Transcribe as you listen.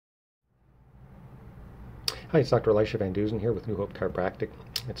Hi, it's Dr. Elisha Van Dusen here with New Hope Chiropractic.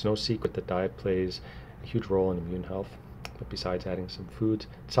 It's no secret that diet plays a huge role in immune health. But besides adding some foods,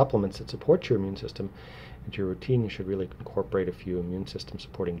 supplements that support your immune system into your routine, you should really incorporate a few immune system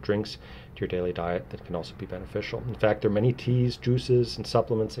supporting drinks to your daily diet that can also be beneficial. In fact, there are many teas, juices, and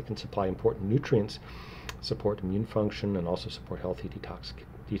supplements that can supply important nutrients, support immune function, and also support healthy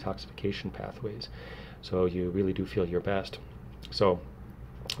detoxification pathways. So you really do feel your best. So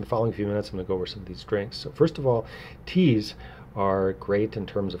in the following few minutes, I'm going to go over some of these drinks. So first of all, teas are great in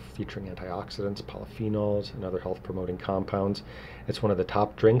terms of featuring antioxidants, polyphenols, and other health-promoting compounds. It's one of the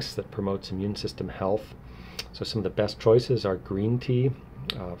top drinks that promotes immune system health. So some of the best choices are green tea.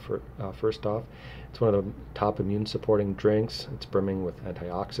 First off, it's one of the top immune-supporting drinks. It's brimming with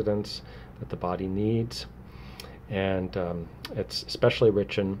antioxidants that the body needs, and it's especially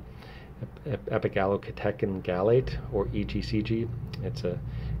rich in epigallocatechin gallate, or EGCG. It's a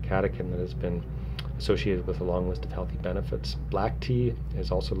catechin that has been associated with a long list of healthy benefits. Black tea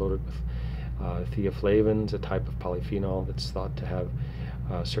is also loaded with theaflavins, a type of polyphenol that's thought to have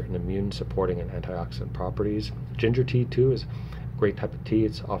certain immune supporting and antioxidant properties. Ginger tea too is a great type of tea.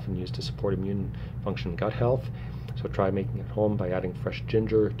 It's often used to support immune function and gut health. So try making it home by adding fresh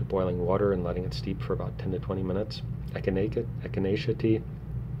ginger to boiling water and letting it steep for about 10 to 20 minutes. Echinacea tea.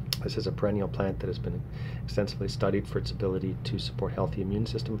 This is a perennial plant that has been extensively studied for its ability to support healthy immune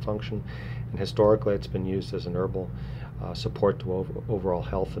system function, and historically it's been used as an herbal support to overall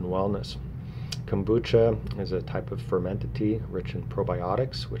health and wellness. Kombucha is a type of fermented tea rich in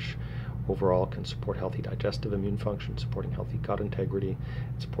probiotics, which overall can support healthy digestive immune function, supporting healthy gut integrity,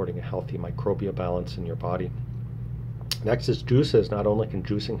 and supporting a healthy microbial balance in your body. Next is juices. Not only can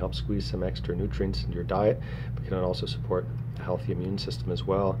juicing help squeeze some extra nutrients into your diet, but can also support a healthy immune system as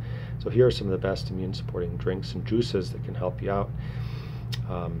well. So here are some of the best immune supporting drinks and juices that can help you out.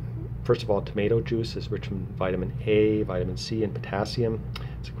 First of all, tomato juice is rich in vitamin A, vitamin C, and potassium.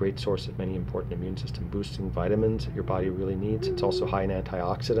 It's a great source of many important immune system boosting vitamins that your body really needs. It's also high in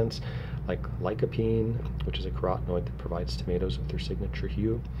antioxidants like lycopene, which is a carotenoid that provides tomatoes with their signature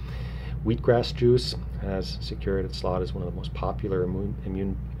hue. Wheatgrass juice has secured its slot as one of the most popular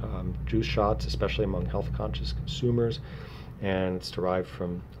immune juice shots, especially among health-conscious consumers, and it's derived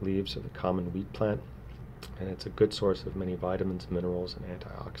from leaves of the common wheat plant, and it's a good source of many vitamins, minerals, and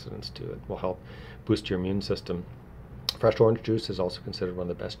antioxidants too. It will help boost your immune system. Fresh orange juice is also considered one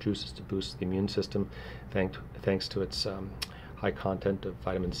of the best juices to boost the immune system, thanks to its high content of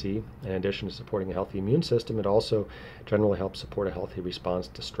vitamin C. In addition to supporting a healthy immune system, it also generally helps support a healthy response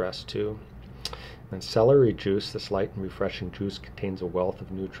to stress too. And celery juice, this light and refreshing juice, contains a wealth of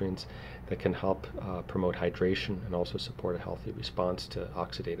nutrients that can help promote hydration and also support a healthy response to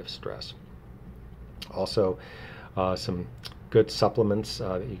oxidative stress. Also, some good supplements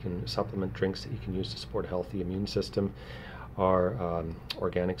supplement drinks that you can use to support a healthy immune system are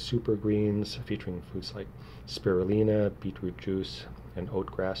organic super greens featuring foods like spirulina, beetroot juice, and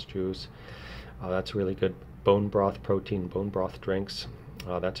oatgrass juice. That's really good. Bone broth protein, bone broth drinks.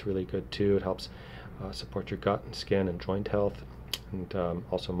 That's really good too. It helps support your gut and skin and joint health. And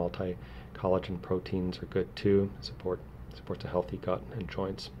also multi-collagen proteins are good too. Supports a healthy gut and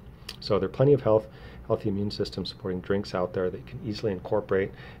joints. So there are plenty of healthy immune system supporting drinks out there that you can easily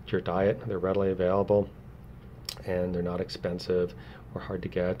incorporate to your diet. They're readily available, and they're not expensive or hard to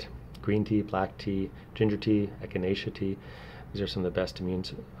get. Green tea, black tea, ginger tea, echinacea tea. These are some of the best immune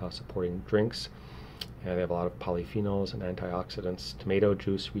supporting drinks. And they have a lot of polyphenols and antioxidants. Tomato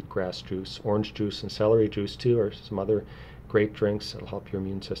juice, wheatgrass juice, orange juice, and celery juice too are some other great drinks that will help your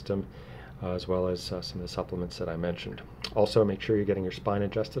immune system, as well as some of the supplements that I mentioned. Also, make sure you're getting your spine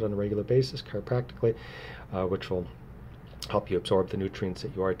adjusted on a regular basis chiropractically, which will help you absorb the nutrients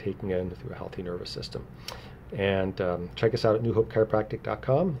that you are taking in through a healthy nervous system. And check us out at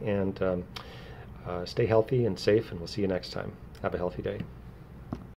newhopechiropractic.com, and stay healthy and safe, and we'll see you next time. Have a healthy day.